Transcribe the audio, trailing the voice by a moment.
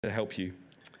to help you.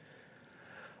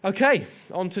 Okay,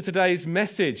 on to today's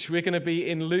message. We're going to be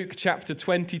in Luke chapter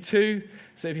 22.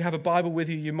 So if you have a Bible with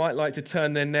you, you might like to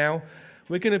turn there now.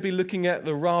 We're going to be looking at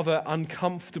the rather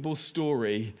uncomfortable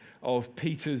story of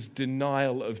Peter's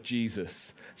denial of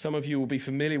Jesus. Some of you will be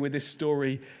familiar with this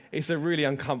story. It's a really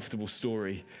uncomfortable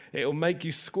story. It will make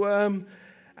you squirm,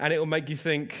 and it will make you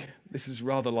think, this is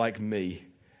rather like me.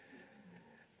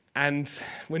 And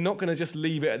we're not going to just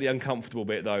leave it at the uncomfortable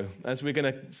bit, though, as we're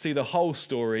going to see the whole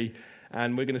story,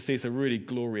 and we're going to see it's a really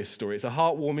glorious story. It's a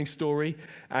heartwarming story,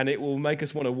 and it will make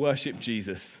us want to worship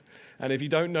Jesus. And if you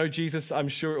don't know Jesus, I'm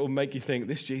sure it will make you think,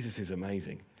 this Jesus is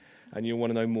amazing, and you'll want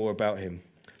to know more about him.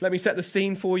 Let me set the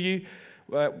scene for you.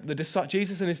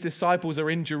 Jesus and his disciples are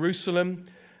in Jerusalem.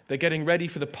 They're getting ready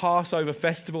for the Passover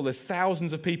festival. There's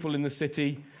thousands of people in the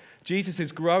city. Jesus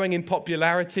is growing in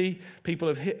popularity. People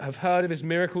have heard of his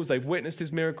miracles. They've witnessed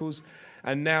his miracles.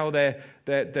 And now they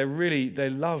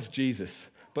love Jesus.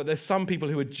 But there's some people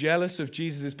who are jealous of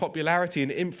Jesus' popularity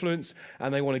and influence,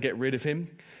 and they want to get rid of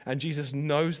him. And Jesus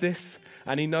knows this,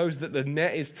 and he knows that the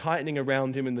net is tightening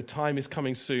around him, and the time is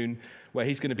coming soon where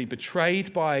he's going to be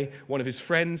betrayed by one of his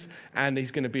friends, and he's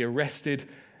going to be arrested,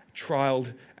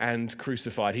 trialed, and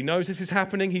crucified. He knows this is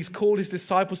happening. He's called his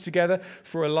disciples together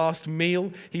for a last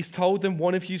meal. He's told them,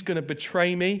 one of you is going to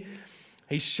betray me.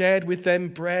 He's shared with them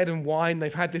bread and wine.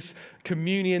 They've had this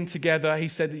communion together. He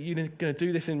said that you're going to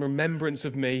do this in remembrance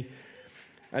of me.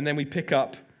 And then we pick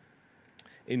up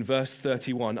in verse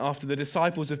 31. After the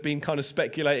disciples have been kind of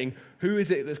speculating, who is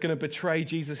it that's going to betray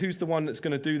Jesus? Who's the one that's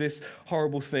going to do this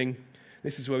horrible thing?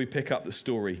 This is where we pick up the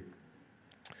story.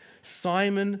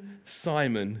 Simon,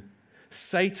 Simon,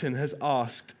 Satan has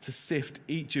asked to sift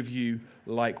each of you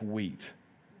like wheat.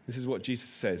 This is what Jesus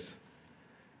says.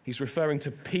 He's referring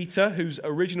to Peter, whose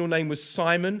original name was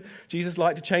Simon. Jesus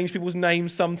liked to change people's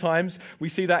names sometimes. We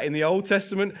see that in the Old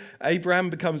Testament. Abraham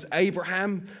becomes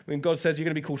Abraham when God says you're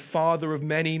going to be called father of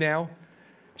many now.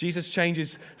 Jesus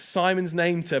changes Simon's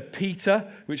name to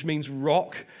Peter, which means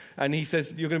rock. And he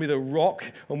says, you're going to be the rock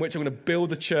on which I'm going to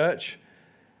build the church.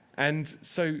 And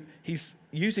so he's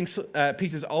using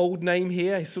Peter's old name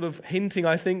here. He's sort of hinting,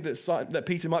 I think, that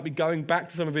Peter might be going back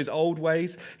to some of his old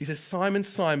ways. He says, Simon,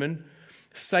 Simon,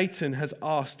 Satan has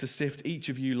asked to sift each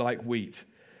of you like wheat.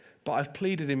 But I've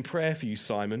pleaded in prayer for you,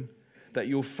 Simon, that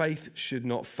your faith should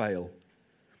not fail.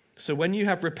 So when you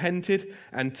have repented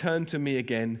and turned to me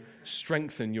again,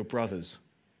 strengthen your brothers.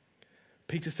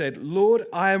 Peter said, Lord,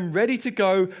 I am ready to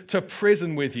go to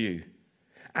prison with you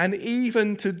and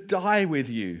even to die with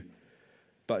you.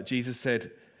 But Jesus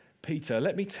said, Peter,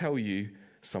 let me tell you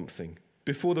something.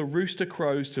 Before the rooster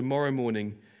crows tomorrow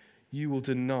morning, you will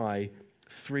deny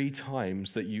 3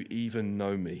 times that you even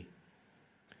know me.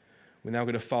 We're now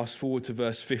going to fast forward to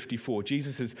verse 54.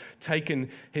 Jesus has taken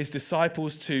his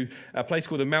disciples to a place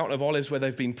called the Mount of Olives where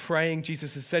they've been praying.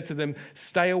 Jesus has said to them,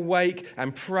 stay awake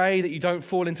and pray that you don't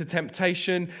fall into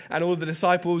temptation. And all of the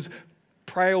disciples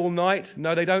pray all night.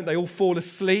 No, they don't. They all fall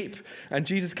asleep. And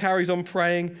Jesus carries on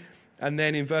praying. And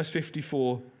then in verse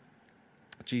 54,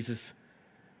 Jesus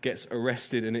gets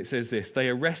arrested. And it says this, they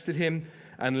arrested him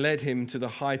and led him to the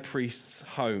high priest's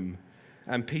home.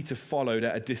 And Peter followed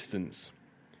at a distance.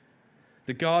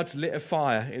 The guards lit a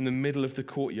fire in the middle of the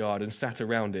courtyard and sat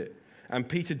around it. And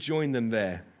Peter joined them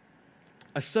there.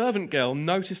 A servant girl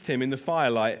noticed him in the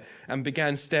firelight and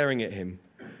began staring at him.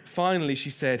 Finally, she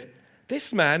said,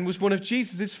 this man was one of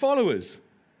Jesus' followers.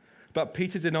 But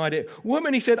Peter denied it.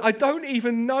 Woman, he said, I don't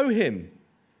even know him.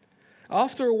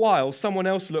 After a while, someone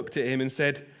else looked at him and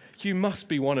said, you must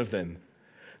be one of them.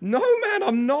 No, man,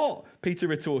 I'm not, Peter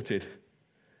retorted.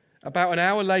 About an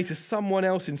hour later, someone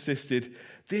else insisted,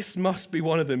 this must be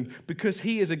one of them because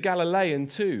he is a Galilean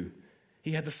too.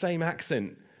 He had the same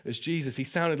accent as Jesus. He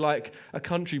sounded like a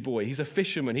country boy. He's a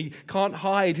fisherman. He can't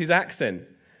hide his accent.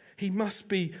 He must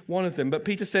be one of them. But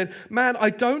Peter said, man,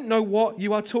 I don't know what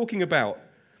you are talking about.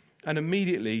 And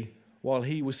immediately, while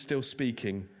he was still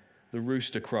speaking, the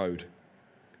rooster crowed.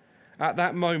 At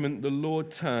that moment, the Lord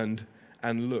turned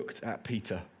and looked at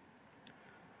Peter.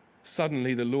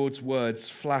 Suddenly, the Lord's words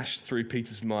flashed through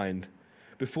Peter's mind.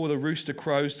 Before the rooster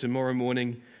crows tomorrow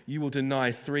morning, you will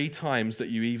deny 3 times that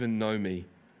you even know me.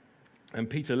 And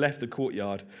Peter left the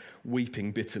courtyard,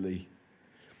 weeping bitterly.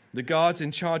 The guards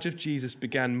in charge of Jesus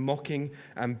began mocking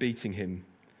and beating him.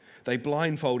 They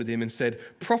blindfolded him and said,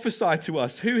 prophesy to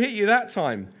us, who hit you that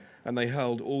time? And they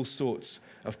hurled all sorts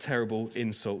of terrible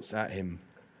insults at him.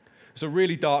 It's a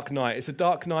really dark night. It's a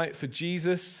dark night for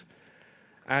Jesus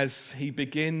as he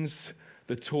begins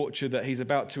the torture that he's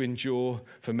about to endure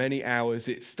for many hours.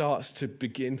 It starts to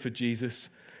begin for Jesus,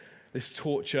 this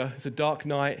torture. It's a dark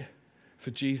night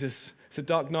for Jesus It's a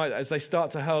dark night. As they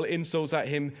start to hurl insults at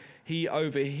him, he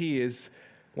overhears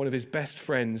one of his best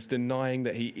friends denying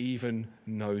that he even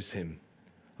knows him.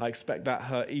 I expect that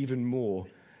hurt even more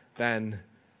than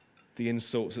the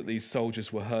insults that these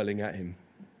soldiers were hurling at him.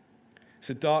 It's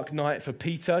a dark night for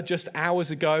Peter. Just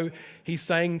hours ago, he's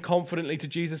saying confidently to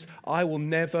Jesus, I will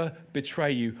never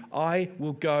betray you. I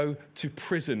will go to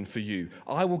prison for you.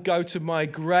 I will go to my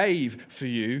grave for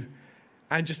you.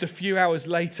 And just a few hours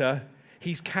later,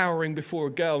 he's cowering before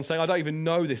a girl and saying, I don't even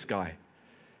know this guy.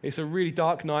 It's a really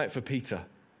dark night for Peter.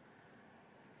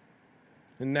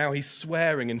 And now he's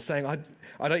swearing and saying,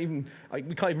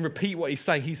 we can't even repeat what he's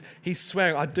saying. He's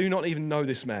swearing, I do not even know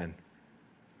this man.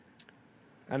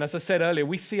 And as I said earlier,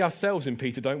 we see ourselves in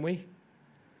Peter, don't we?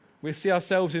 We see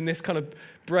ourselves in this kind of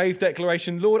brave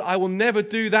declaration, Lord, I will never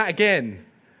do that again.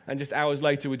 And just hours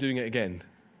later, we're doing it again.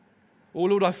 Oh,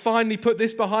 Lord, I finally put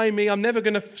this behind me. I'm never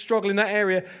going to struggle in that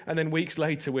area. And then weeks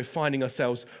later, we're finding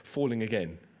ourselves falling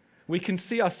again. We can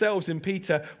see ourselves in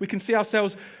Peter. We can see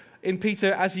ourselves in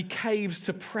Peter as he caves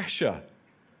to pressure.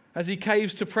 As he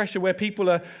caves to pressure where people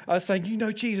are saying, you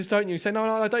know Jesus, don't you? He says,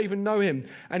 no, I don't even know him.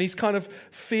 And he's kind of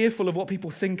fearful of what people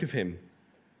think of him.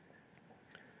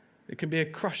 It can be a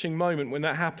crushing moment when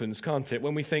that happens, can't it?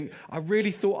 When we think, I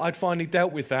really thought I'd finally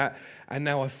dealt with that, and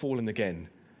now I've fallen again.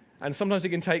 And sometimes it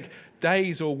can take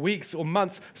days or weeks or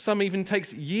months. Some even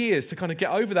takes years to kind of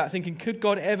get over that, thinking, could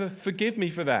God ever forgive me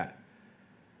for that?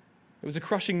 It was a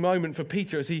crushing moment for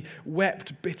Peter as he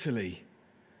wept bitterly.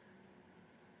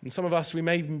 And some of us, we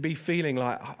may even be feeling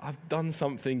like, I've done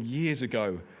something years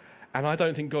ago, and I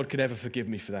don't think God could ever forgive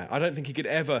me for that. I don't think he could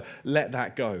ever let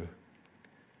that go.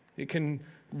 It can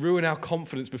ruin our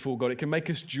confidence before God. It can make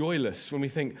us joyless when we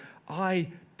think, I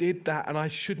did that and I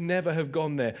should never have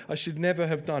gone there. I should never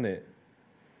have done it.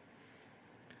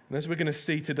 And as we're going to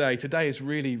see today is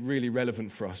really, really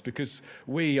relevant for us because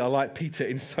we are like Peter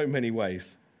in so many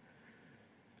ways.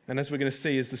 And as we're going to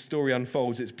see as the story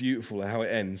unfolds, it's beautiful how it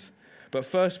ends. But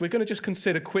first, we're going to just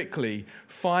consider quickly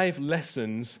 5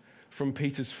 lessons from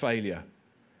Peter's failure.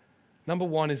 Number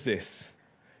 1 is this.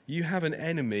 You have an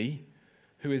enemy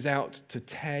who is out to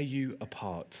tear you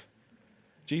apart.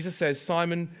 Jesus says,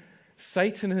 Simon,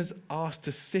 Satan has asked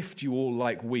to sift you all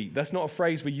like wheat. That's not a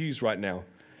phrase we use right now.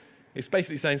 It's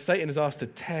basically saying Satan has asked to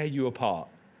tear you apart.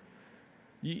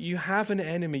 You have an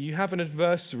enemy. You have an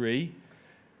adversary.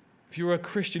 If you're a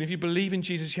Christian, if you believe in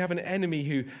Jesus, you have an enemy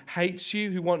who hates you,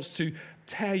 who wants to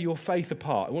tear your faith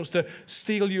apart, who wants to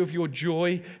steal you of your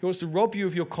joy, who wants to rob you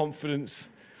of your confidence,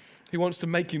 who wants to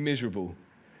make you miserable,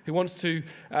 who wants to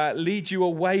lead you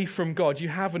away from God. You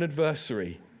have an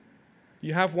adversary.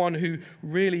 You have one who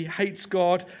really hates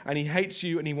God and he hates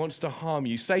you and he wants to harm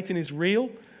you. Satan is real.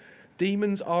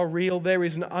 Demons are real. There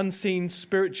is an unseen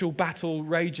spiritual battle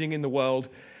raging in the world.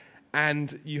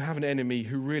 And you have an enemy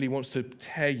who really wants to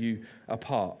tear you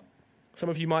apart. Some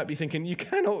of you might be thinking, you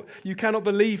cannot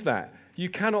believe that. You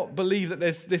cannot believe that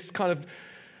there's this kind of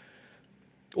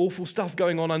awful stuff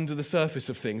going on under the surface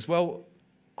of things. Well,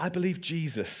 I believe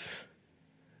Jesus.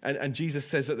 And Jesus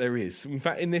says that there is. In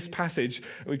fact, in this passage,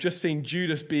 we've just seen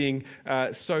Judas being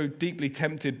so deeply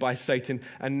tempted by Satan.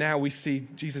 And now we see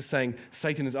Jesus saying,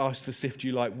 Satan has asked to sift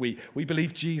you like wheat. We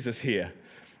believe Jesus here.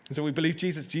 And so we believe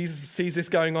Jesus. Jesus sees this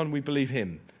going on. We believe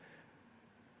him.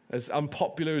 As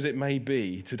unpopular as it may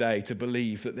be today to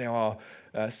believe that there are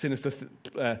sinister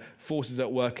forces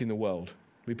at work in the world,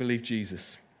 we believe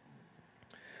Jesus.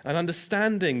 And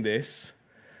understanding this,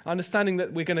 understanding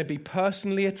that we're going to be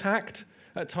personally attacked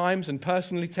at times and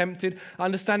personally tempted,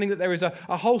 understanding that there is a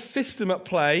whole system at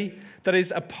play that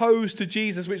is opposed to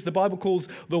Jesus, which the Bible calls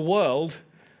the world.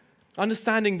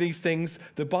 Understanding these things,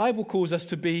 the Bible calls us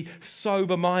to be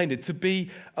sober-minded, to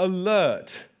be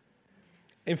alert.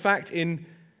 In fact, in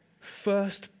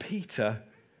 1 Peter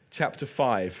chapter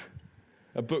 5,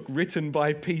 a book written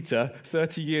by Peter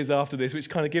 30 years after this, which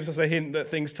kind of gives us a hint that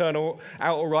things turn out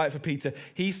all right for Peter,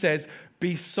 he says,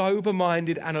 be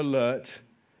sober-minded and alert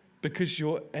because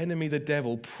your enemy, the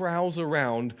devil, prowls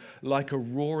around like a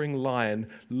roaring lion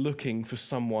looking for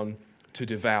someone to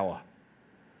devour.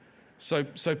 So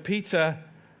Peter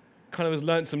kind of has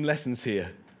learned some lessons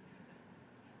here.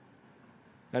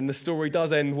 And the story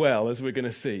does end well, as we're going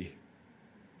to see.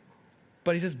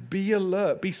 But he says, be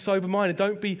alert, be sober-minded.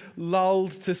 Don't be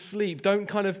lulled to sleep. Don't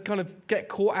kind of get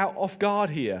caught out off guard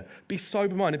here. Be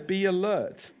sober-minded, be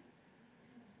alert.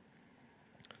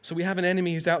 So we have an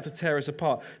enemy who's out to tear us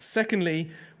apart.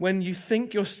 Secondly, when you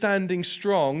think you're standing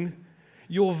strong,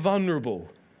 you're vulnerable.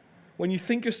 When you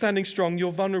think you're standing strong,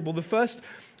 you're vulnerable. The first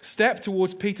step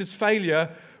towards Peter's failure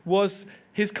was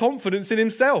his confidence in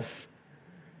himself.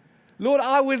 Lord,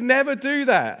 I would never do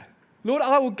that. Lord,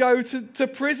 I will go to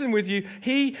prison with you.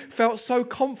 He felt so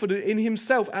confident in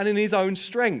himself and in his own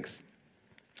strength.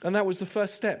 And that was the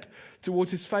first step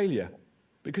towards his failure,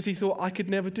 because he thought, I could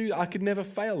never do that. I could never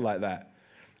fail like that.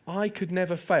 I could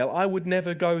never fail. I would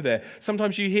never go there.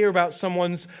 Sometimes you hear about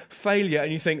someone's failure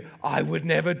and you think, I would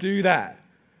never do that.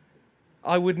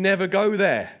 I would never go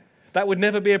there. That would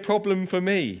never be a problem for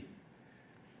me.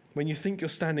 When you think you're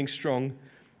standing strong,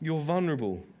 you're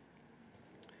vulnerable.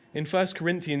 In 1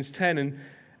 Corinthians 10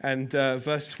 and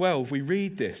verse 12, we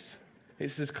read this.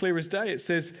 It's as clear as day. It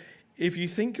says, if you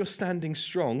think you're standing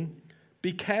strong,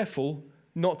 be careful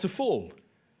not to fall.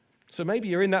 So maybe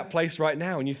you're in that place right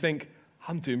now and you think,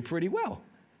 I'm doing pretty well.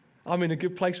 I'm in a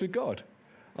good place with God.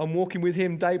 I'm walking with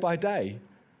him day by day.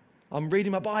 I'm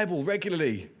reading my Bible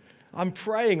regularly. I'm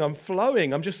praying, I'm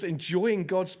flowing. I'm just enjoying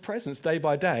God's presence day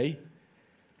by day.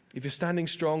 If you're standing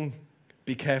strong,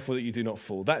 be careful that you do not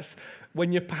fall. That's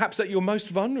when you're perhaps at your most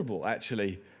vulnerable,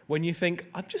 actually, when you think,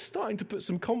 I'm just starting to put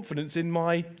some confidence in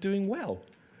my doing well.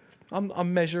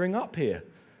 I'm measuring up here.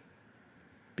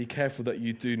 Be careful that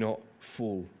you do not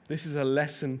fall. This is a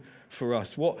lesson for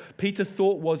us. What Peter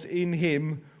thought was in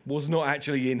him was not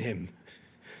actually in him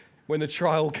when the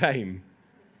trial came.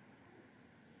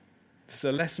 It's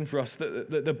a lesson for us that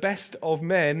the best of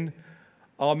men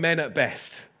are men at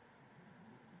best.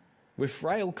 We're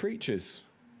frail creatures,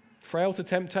 frail to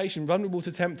temptation, vulnerable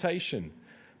to temptation.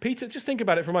 Peter, just think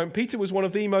about it for a moment. Peter was one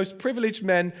of the most privileged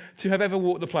men to have ever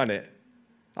walked the planet.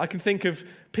 I can think of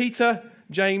Peter,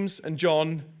 James, and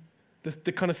John,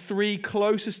 the kind of three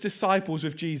closest disciples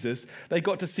of Jesus. They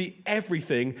got to see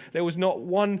everything. There was not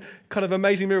one kind of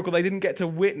amazing miracle they didn't get to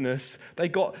witness. They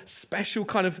got special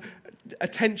kind of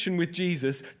attention with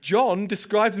Jesus. John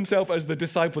describes himself as the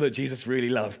disciple that Jesus really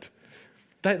loved.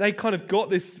 They kind of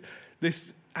got this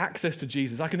access to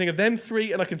Jesus. I can think of them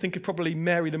three, and I can think of probably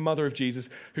Mary, the mother of Jesus,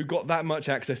 who got that much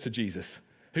access to Jesus,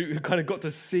 who kind of got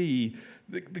to see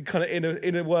the kind of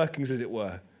inner workings, as it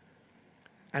were.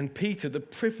 And Peter, the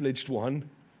privileged one,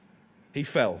 he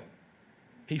fell.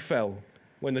 He fell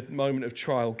when the moment of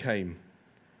trial came.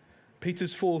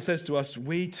 Peter's fall says to us,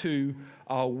 we too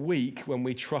are weak when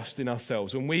we trust in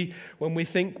ourselves. When we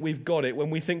think we've got it, when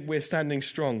we think we're standing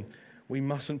strong, we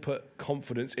mustn't put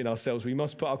confidence in ourselves. We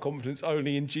must put our confidence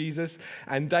only in Jesus,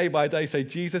 and day by day say,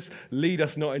 Jesus, lead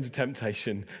us not into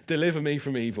temptation. Deliver me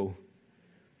from evil.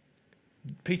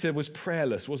 Peter was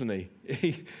prayerless, wasn't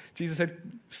he? Jesus said,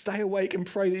 stay awake and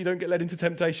pray that you don't get led into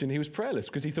temptation. He was prayerless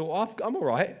because he thought, I'm all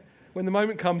right. When the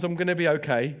moment comes, I'm going to be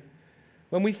okay.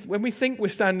 When we think we're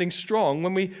standing strong,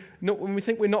 when we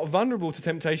think we're not vulnerable to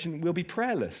temptation, we'll be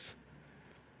prayerless.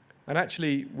 And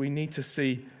actually, we need to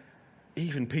see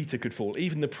even Peter could fall.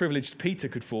 Even the privileged Peter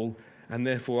could fall, and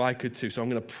therefore I could too. So I'm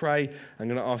going to pray. I'm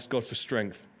going to ask God for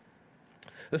strength.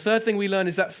 The third thing we learn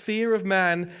is that fear of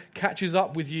man catches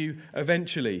up with you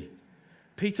eventually.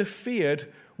 Peter feared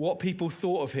what people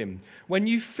thought of him. When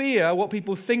you fear what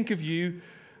people think of you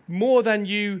more than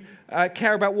you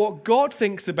care about what God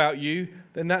thinks about you,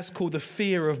 then that's called the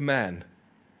fear of man.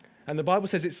 And the Bible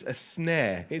says it's a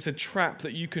snare. It's a trap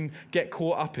that you can get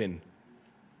caught up in.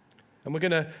 And we're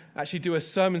going to actually do a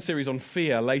sermon series on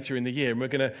fear later in the year, and we're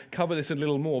going to cover this a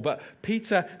little more. But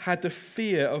Peter had the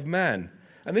fear of man.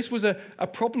 And this was a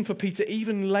problem for Peter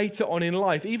even later on in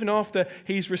life. Even after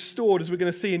he's restored, as we're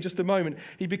going to see in just a moment,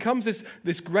 he becomes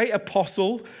this great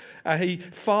apostle. He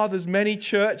fathers many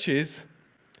churches.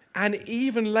 And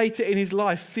even later in his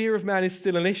life, fear of man is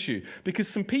still an issue, because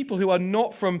some people who are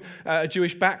not from a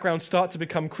Jewish background start to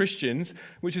become Christians,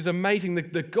 which is amazing.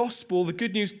 The gospel, the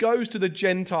good news, goes to the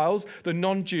Gentiles, the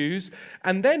non-Jews,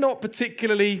 and they're not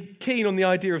particularly keen on the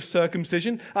idea of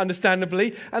circumcision,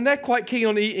 understandably, and they're quite keen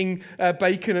on eating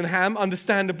bacon and ham,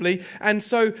 understandably. And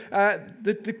so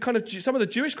the kind of some of the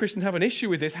Jewish Christians have an issue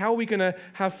with this. How are we going to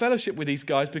have fellowship with these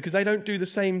guys, because they don't do the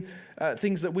same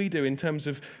things that we do in terms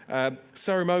of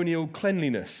ceremonial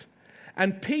cleanliness?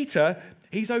 And Peter,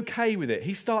 he's okay with it.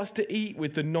 He starts to eat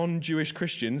with the non-Jewish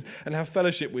Christians and have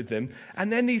fellowship with them.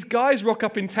 And then these guys rock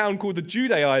up in town called the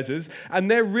Judaizers, and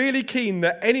they're really keen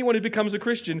that anyone who becomes a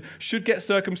Christian should get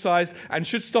circumcised and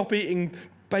should stop eating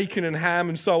bacon and ham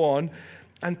and so on.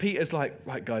 And Peter's like,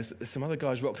 right, guys, there's some other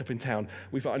guys rocked up in town.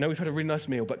 I know we've had a really nice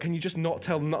meal, but can you just not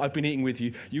tell them that I've been eating with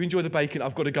you? You enjoy the bacon,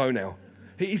 I've got to go now.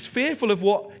 He's fearful of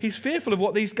what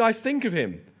these guys think of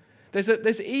him.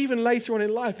 There's even later on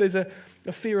in life, there's a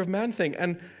fear of man thing.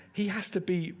 And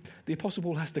the Apostle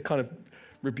Paul has to kind of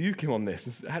rebuke him on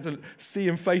this, and had to see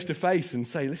him face to face and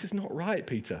say, this is not right,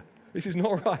 Peter. This is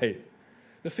not right.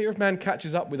 The fear of man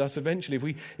catches up with us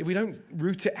eventually if we don't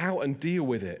root it out and deal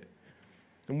with it.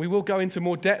 And we will go into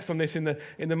more depth on this in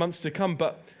the months to come,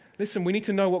 but Listen, we need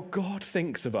to know what God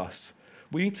thinks of us.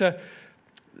 We need to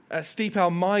steep our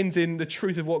minds in the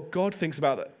truth of what God thinks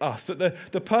about us, that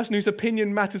the person whose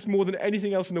opinion matters more than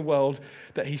anything else in the world,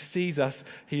 that he sees us,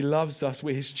 he loves us,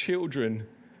 we're his children,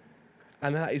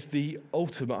 and that is the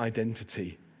ultimate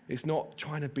identity. It's not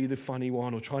trying to be the funny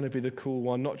one or trying to be the cool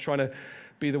one, not trying to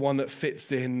be the one that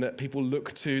fits in, that people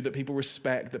look to, that people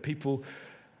respect, that people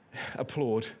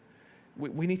applaud.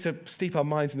 We need to steep our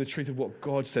minds in the truth of what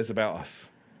God says about us.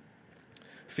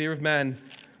 Fear of man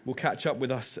will catch up with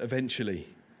us eventually.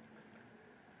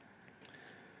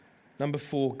 Number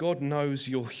 4, God knows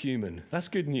you're human. That's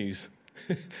good news.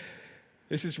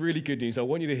 This is really good news. I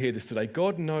want you to hear this today.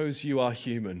 God knows you are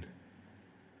human.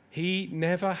 He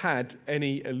never had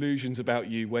any illusions about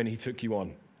you when he took you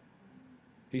on.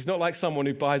 He's not like someone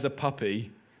who buys a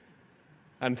puppy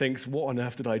and thinks, what on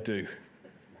earth did I do?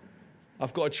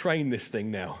 I've got to train this thing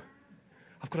now.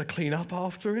 I've got to clean up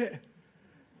after it.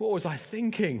 What was I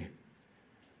thinking?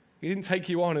 He didn't take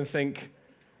you on and think,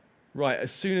 right,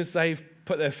 as soon as they've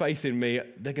put their faith in me,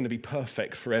 they're going to be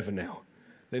perfect forever now.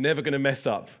 They're never going to mess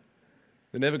up.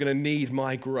 They're never going to need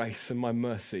my grace and my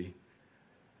mercy.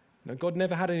 Now, God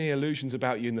never had any illusions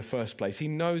about you in the first place. He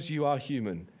knows you are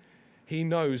human. He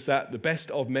knows that the best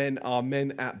of men are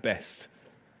men at best.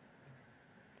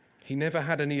 He never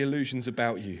had any illusions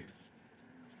about you.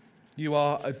 You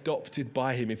are adopted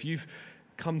by him. If you've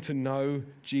come to know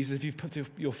Jesus, if you've put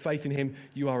your faith in him,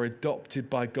 you are adopted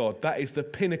by God. That is the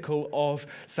pinnacle of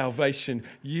salvation.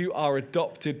 You are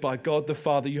adopted by God the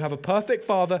Father. You have a perfect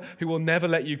Father who will never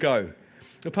let you go.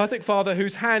 A perfect Father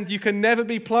whose hand you can never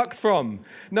be plucked from.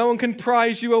 No one can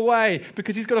prize you away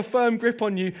because he's got a firm grip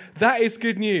on you. That is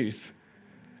good news.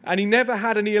 And he never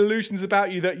had any illusions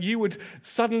about you that you would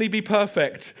suddenly be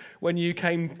perfect when you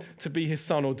came to be his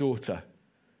son or daughter.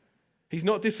 He's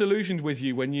not disillusioned with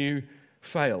you when you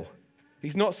fail.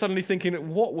 He's not suddenly thinking,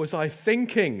 what was I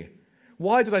thinking?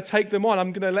 Why did I take them on?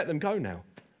 I'm going to let them go now.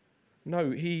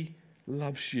 No, he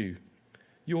loves you.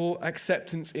 Your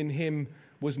acceptance in him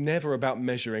was never about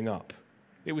measuring up.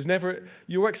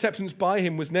 Your acceptance by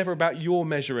him was never about your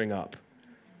measuring up.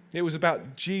 It was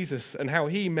about Jesus and how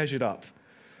he measured up.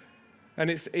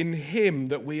 And it's in him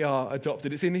that we are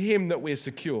adopted. It's in him that we're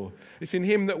secure. It's in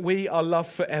him that we are loved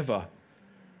forever.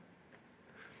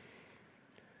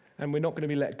 And we're not going to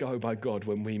be let go by God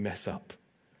when we mess up.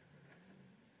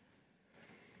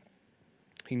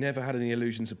 He never had any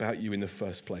illusions about you in the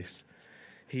first place.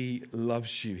 He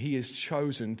loves you. He has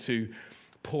chosen to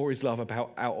pour his love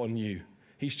out on you.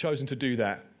 He's chosen to do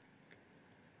that.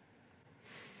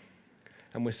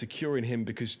 And we're secure in him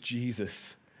because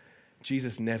Jesus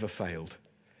never failed.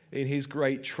 In his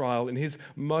great trial, in his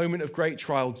moment of great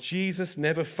trial, Jesus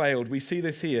never failed. We see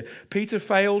this here. Peter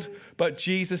failed, but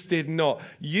Jesus did not.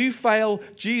 You fail,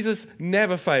 Jesus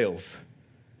never fails.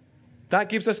 That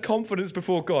gives us confidence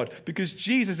before God because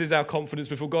Jesus is our confidence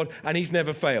before God and he's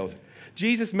never failed.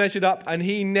 Jesus measured up and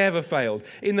he never failed.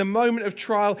 In the moment of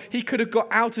trial, he could have got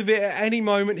out of it at any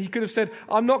moment. He could have said,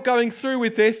 I'm not going through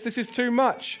with this. This is too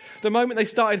much. The moment they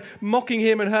started mocking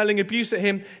him and hurling abuse at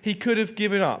him, he could have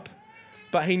given up.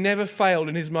 But he never failed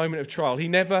in his moment of trial. He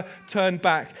never turned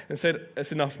back and said,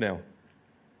 that's enough now.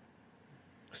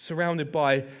 Surrounded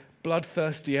by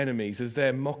bloodthirsty enemies as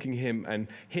they're mocking him and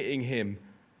hitting him,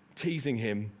 teasing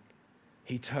him,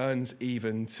 he turns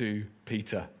even to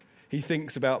Peter. He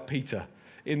thinks about Peter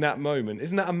in that moment.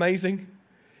 Isn't that amazing?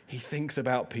 He thinks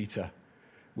about Peter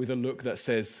with a look that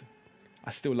says,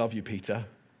 I still love you, Peter.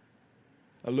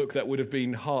 A look that would have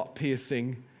been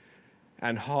heart-piercing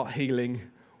and heart-healing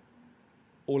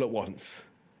all at once.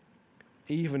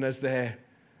 Even as they're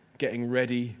getting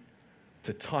ready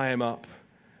to tie him up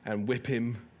and whip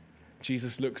him,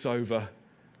 Jesus looks over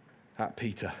at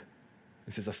Peter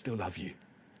and says, I still love you.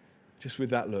 Just with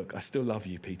that look, I still love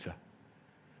you, Peter.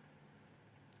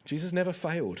 Jesus never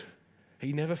failed.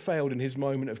 He never failed in his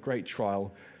moment of great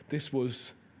trial. This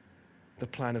was the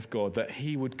plan of God, that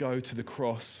he would go to the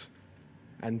cross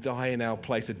and die in our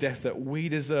place, a death that we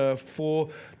deserve for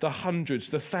the hundreds,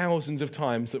 the thousands of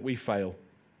times that we fail,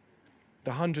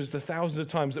 the hundreds, the thousands of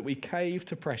times that we cave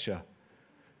to pressure,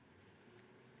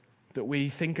 that we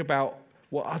think about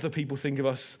what other people think of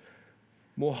us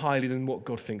more highly than what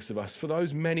God thinks of us. For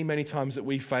those many, many times that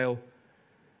we fail,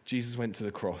 Jesus went to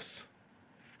the cross.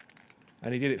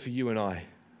 And he did it for you and I.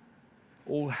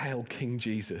 All hail King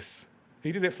Jesus.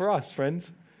 He did it for us,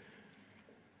 friends.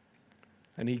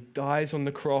 And he dies on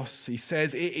the cross. He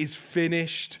says, it is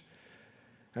finished.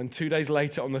 And 2 days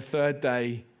later, on the third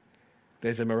day,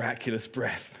 there's a miraculous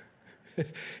breath.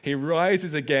 He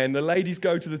rises again. The ladies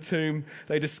go to the tomb.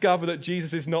 They discover that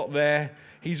Jesus is not there.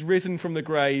 He's risen from the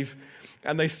grave.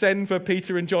 And they send for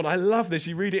Peter and John. I love this.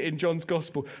 You read it in John's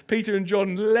gospel. Peter and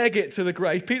John leg it to the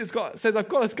grave. Peter says, I've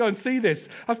got to go and see this.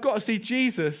 I've got to see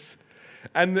Jesus.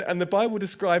 And the Bible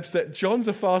describes that John's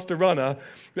a faster runner.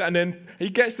 And then he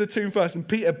gets to the tomb first and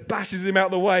Peter bashes him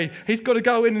out the way. He's got to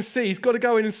go in and see. He's got to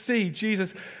go in and see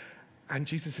Jesus. And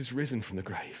Jesus is risen from the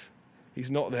grave. He's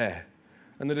not there.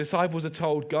 And the disciples are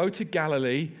told, go to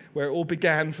Galilee, where it all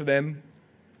began for them.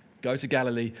 Go to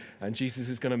Galilee, and Jesus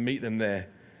is going to meet them there.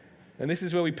 And this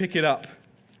is where we pick it up.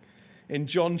 In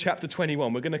John chapter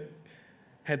 21, we're going to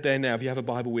head there now if you have a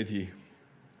Bible with you.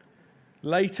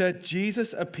 Later,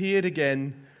 Jesus appeared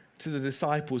again to the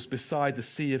disciples beside the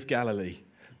Sea of Galilee.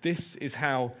 This is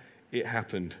how it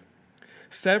happened.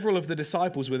 Several of the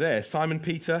disciples were there. Simon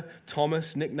Peter,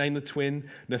 Thomas, nicknamed the twin,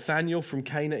 Nathanael from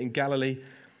Cana in Galilee,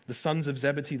 the sons of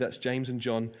Zebedee, that's James and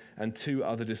John, and 2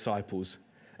 other disciples.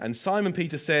 And Simon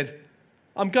Peter said,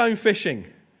 I'm going fishing.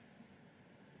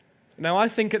 Now, I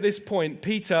think at this point,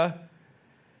 Peter,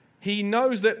 he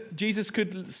knows that Jesus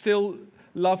could still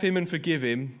love him and forgive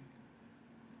him,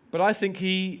 but I think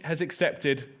he has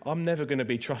accepted, I'm never going to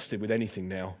be trusted with anything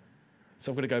now.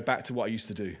 So I'm going to go back to what I used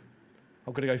to do.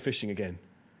 I'm going to go fishing again.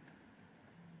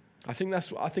 I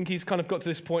think he's kind of got to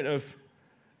this point of,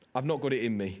 I've not got it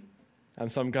in me,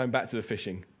 and so I'm going back to the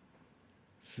fishing.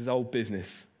 This is old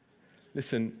business.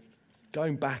 Listen,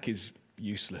 going back is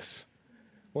useless.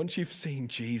 Once you've seen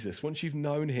Jesus, once you've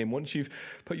known him, once you've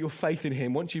put your faith in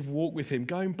him, once you've walked with him,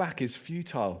 going back is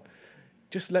futile.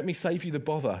 Just let me save you the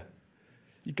bother.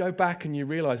 You go back and you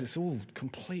realize it's all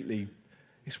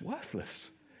it's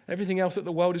worthless. Everything else that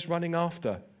the world is running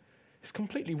after is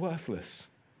completely worthless.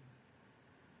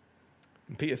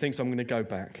 And Peter thinks, I'm going to go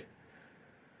back.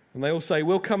 And they all say,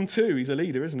 we'll come too. He's a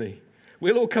leader, isn't he?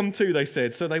 We'll all come too, they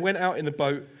said. So they went out in the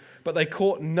boat, but they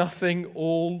caught nothing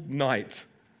all night.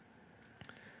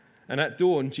 And at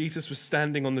dawn, Jesus was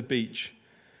standing on the beach,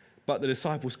 but the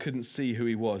disciples couldn't see who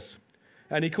he was.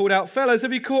 And he called out, fellas,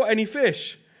 have you caught any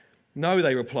fish? No,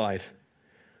 they replied.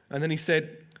 And then he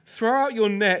said, throw out your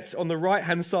net on the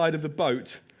right-hand side of the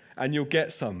boat and you'll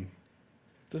get some.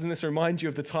 Doesn't this remind you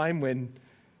of the time when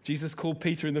Jesus called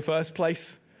Peter in the first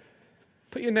place?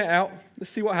 Put your net out.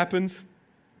 Let's see what happens.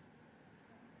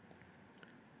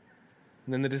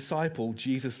 And then the disciple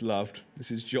Jesus loved, this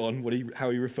is John,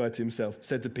 how he referred to himself,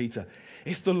 said to Peter,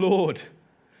 it's the Lord.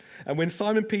 And when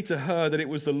Simon Peter heard that it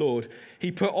was the Lord,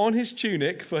 he put on his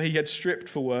tunic, for he had stripped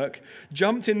for work,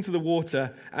 jumped into the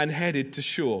water and headed to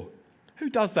shore. Who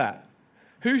does that?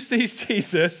 Who sees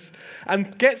Jesus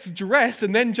and gets dressed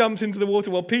and then jumps into the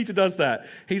water? Well, Peter does that.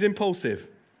 He's impulsive.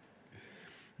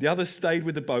 The others stayed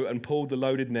with the boat and pulled the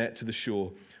loaded net to the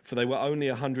shore, for they were only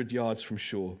 100 yards from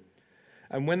shore.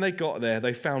 And when they got there,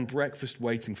 they found breakfast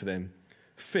waiting for them,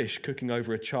 fish cooking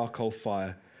over a charcoal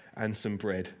fire and some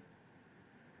bread.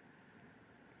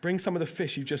 Bring some of the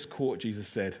fish you just caught, Jesus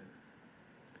said.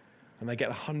 And they get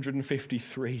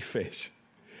 153 fish.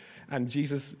 And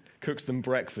Jesus cooks them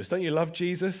breakfast. Don't you love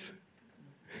Jesus?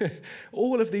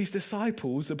 All of these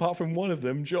disciples, apart from one of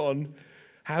them, John,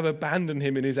 have abandoned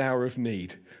him in his hour of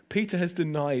need. Peter has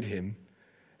denied him.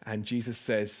 And Jesus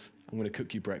says, I'm going to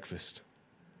cook you breakfast.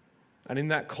 And in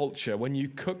that culture, when you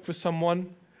cook for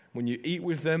someone, when you eat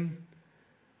with them,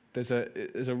 there's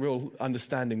a real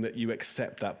understanding that you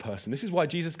accept that person. This is why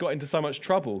Jesus got into so much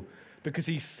trouble, because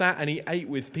he sat and he ate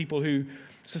with people who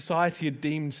society had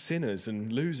deemed sinners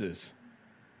and losers.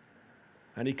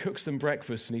 And he cooks them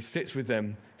breakfast and he sits with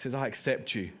them, says, I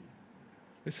accept you.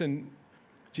 Listen,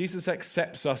 Jesus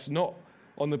accepts us not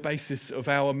on the basis of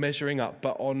our measuring up,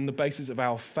 but on the basis of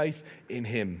our faith in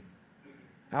him.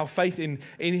 Our faith in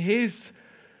his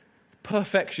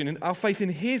perfection, and our faith in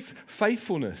his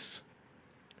faithfulness.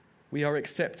 We are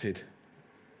accepted.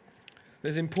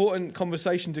 There's important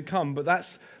conversation to come, but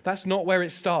that's not where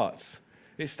it starts.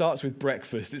 It starts with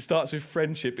breakfast. It starts with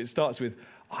friendship. It starts with,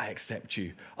 I accept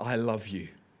you. I love you.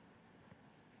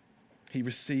 He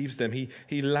receives them.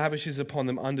 He lavishes upon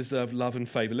them undeserved love and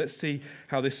favor. Let's see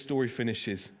how this story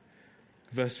finishes.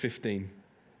 Verse 15.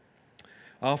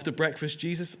 After breakfast,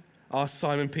 Jesus asked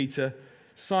Simon Peter,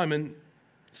 Simon,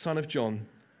 son of John,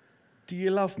 do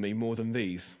you love me more than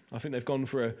these? I think they've gone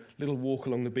for a little walk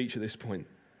along the beach at this point.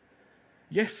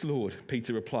 Yes, Lord,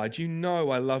 Peter replied, you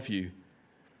know I love you.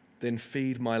 Then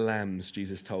feed my lambs,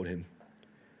 Jesus told him.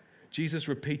 Jesus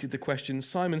repeated the question,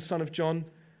 Simon, son of John,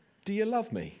 do you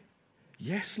love me?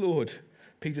 Yes, Lord,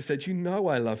 Peter said, you know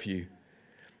I love you.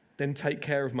 Then take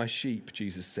care of my sheep,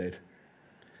 Jesus said.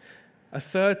 A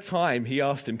third time he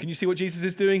asked him, can you see what Jesus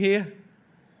is doing here?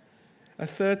 A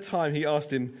third time he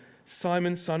asked him,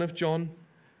 "Simon, son of John,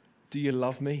 do you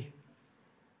love me?"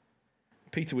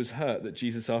 Peter was hurt that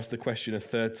Jesus asked the question a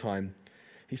third time.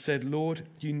 He said, "Lord,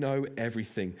 you know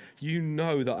everything. You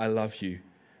know that I love you."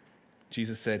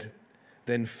 Jesus said,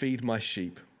 "Then feed my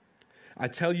sheep. I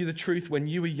tell you the truth, when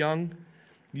you were young,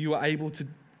 you were able to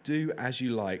do as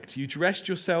you liked. You dressed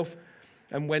yourself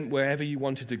and went wherever you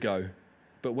wanted to go.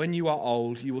 But when you are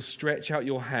old, you will stretch out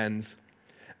your hands,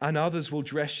 and others will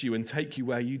dress you and take you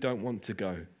where you don't want to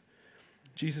go."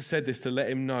 Jesus said this to let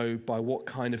him know by what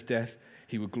kind of death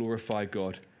he would glorify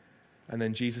God. And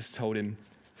then Jesus told him,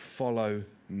 "Follow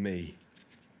me."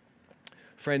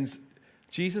 Friends,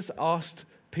 Jesus asked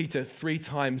Peter 3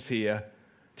 times here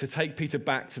to take Peter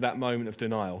back to that moment of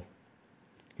denial.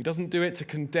 He doesn't do it to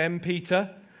condemn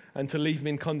Peter and to leave him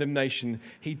in condemnation.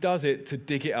 He does it to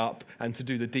dig it up and to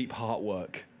do the deep heart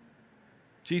work.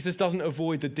 Jesus doesn't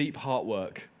avoid the deep heart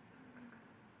work.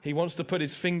 He wants to put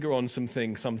his finger on some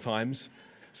things sometimes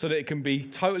so that it can be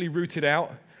totally rooted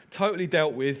out, totally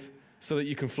dealt with, so that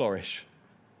you can flourish.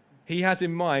 He has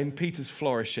in mind Peter's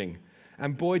flourishing.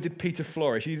 And boy, did Peter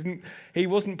flourish. He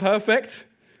wasn't perfect,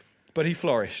 but he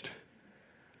flourished.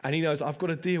 And he knows, I've got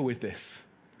to deal with this.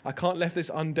 I can't leave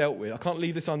this undealt with. I can't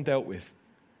leave this undealt with.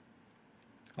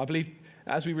 I believe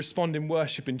as we respond in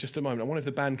worship in just a moment, I wonder if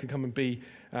the band can come and be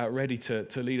ready to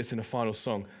lead us in a final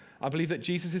song. I believe that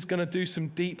Jesus is going to do some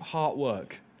deep heart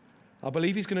work. I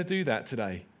believe he's going to do that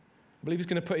today. I believe he's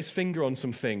going to put his finger on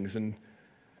some things and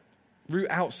root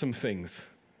out some things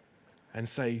and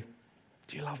say,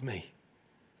 "Do you love me?"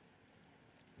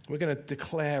 We're going to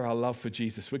declare our love for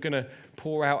Jesus. We're going to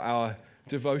pour out our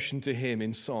devotion to him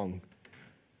in song.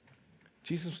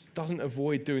 Jesus doesn't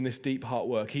avoid doing this deep heart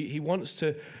work. He wants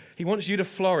you to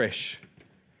flourish.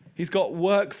 He's got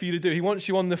work for you to do. He wants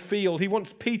you on the field. He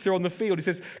wants Peter on the field. He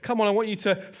says, "Come on, I want you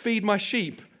to feed my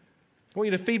sheep. I want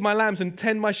you to feed my lambs and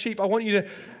tend my sheep. I want you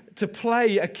to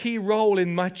play a key role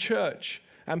in my church."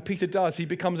 And Peter does. He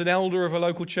becomes an elder of a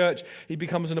local church. He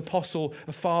becomes an apostle,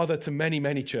 a father to many,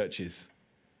 many churches.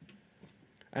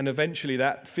 And eventually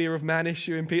that fear of man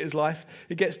issue in Peter's life,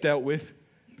 it gets dealt with.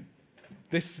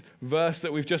 This verse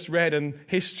that we've just read and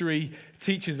history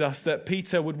teaches us that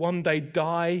Peter would one day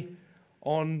die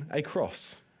on a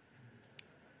cross.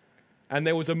 And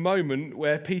there was a moment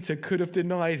where Peter could have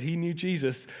denied he knew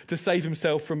Jesus to save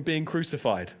himself from being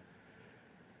crucified.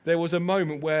 There was a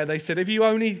moment where they said, if you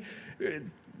only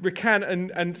recant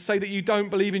and say that you don't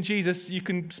believe in Jesus, you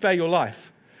can spare your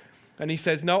life. And he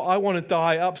says, "No, I want to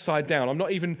die upside down. I'm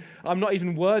not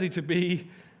even worthy to be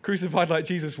crucified like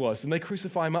Jesus was." And they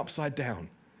crucify him upside down.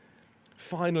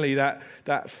 Finally,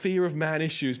 that fear of man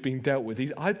issue is being dealt with.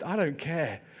 I don't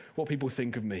care what people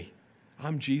think of me.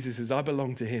 I'm Jesus's. I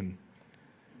belong to him.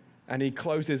 And he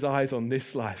closed his eyes on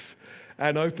this life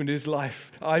and opened his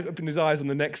eyes on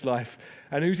the next life.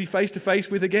 And who's he face to face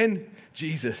with again?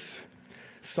 Jesus.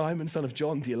 "Simon, son of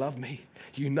John, do you love me?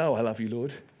 You know I love you,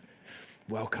 Lord.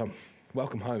 Welcome.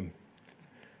 Welcome home."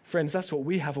 Friends, that's what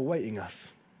we have awaiting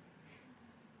us.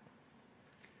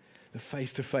 The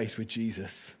face-to-face with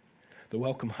Jesus. The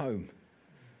welcome home.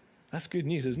 That's good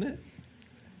news, isn't it?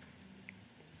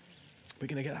 We're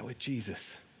going to get that with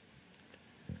Jesus.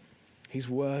 He's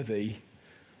worthy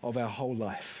of our whole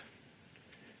life.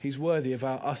 He's worthy of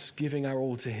us giving our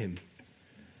all to him.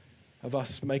 Of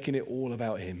us making it all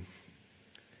about him.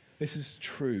 This is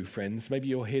true, friends. Maybe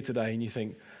you're here today and you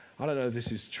think, I don't know if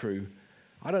this is true.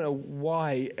 I don't know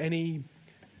why any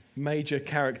major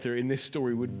character in this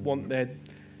story would want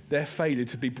their failure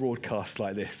to be broadcast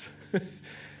like this.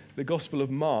 The Gospel of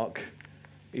Mark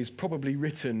is probably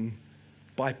written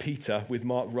by Peter, with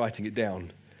Mark writing it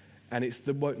down. And it's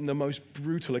the most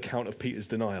brutal account of Peter's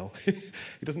denial.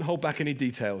 He doesn't hold back any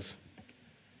details.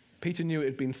 Peter knew it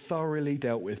had been thoroughly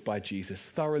dealt with by Jesus,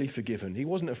 thoroughly forgiven. He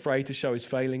wasn't afraid to show his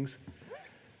failings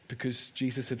because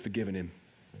Jesus had forgiven him.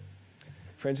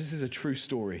 Friends, this is a true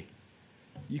story.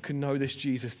 You can know this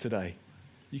Jesus today.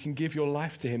 You can give your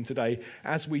life to him today.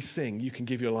 As we sing, you can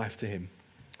give your life to him.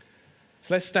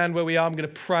 So let's stand where we are. I'm going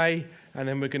to pray, and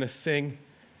then we're going to sing,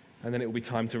 and then it will be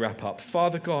time to wrap up.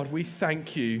 Father God, we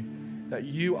thank you that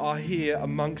you are here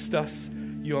amongst us.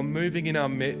 You are moving in our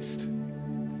midst.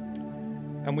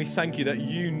 And we thank you that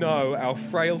you know our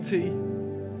frailty.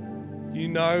 You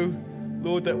know,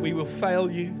 Lord, that we will fail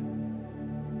you.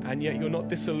 And yet you're not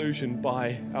disillusioned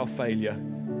by our failure.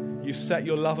 You've set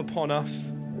your love upon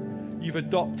us. You've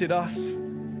adopted us.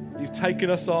 You've taken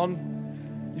us on.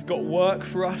 You've got work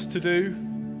for us to do.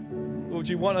 Lord,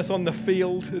 you want us on the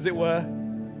field, as it were.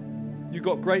 You've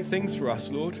got great things for us,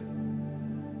 Lord.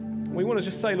 We want to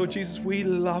just say, Lord Jesus, we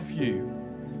love you.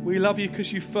 We love you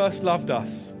because you first loved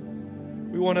us.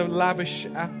 We want to lavish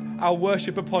our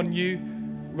worship upon you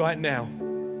right now.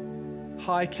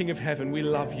 High King of Heaven, we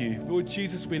love you. Lord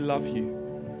Jesus, we love you.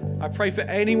 I pray for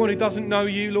anyone who doesn't know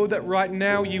you, Lord, that right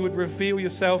now you would reveal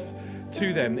yourself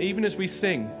to them, even as we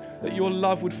sing, that your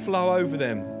love would flow over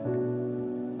them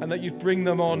and that you'd bring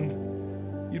them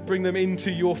on, you'd bring them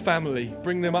into your family,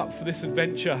 bring them up for this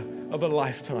adventure of a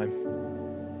lifetime.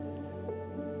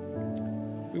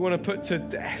 We want to put to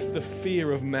death the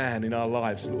fear of man in our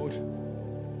lives, Lord.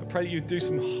 I pray that you'd do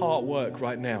some heart work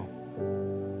right now.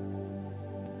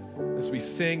 As we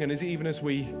sing and even as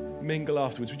we mingle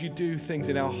afterwards, would you do things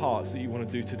in our hearts that you want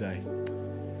to do today?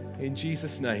 In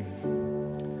Jesus' name,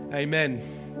 amen.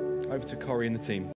 Over to Corey and the team.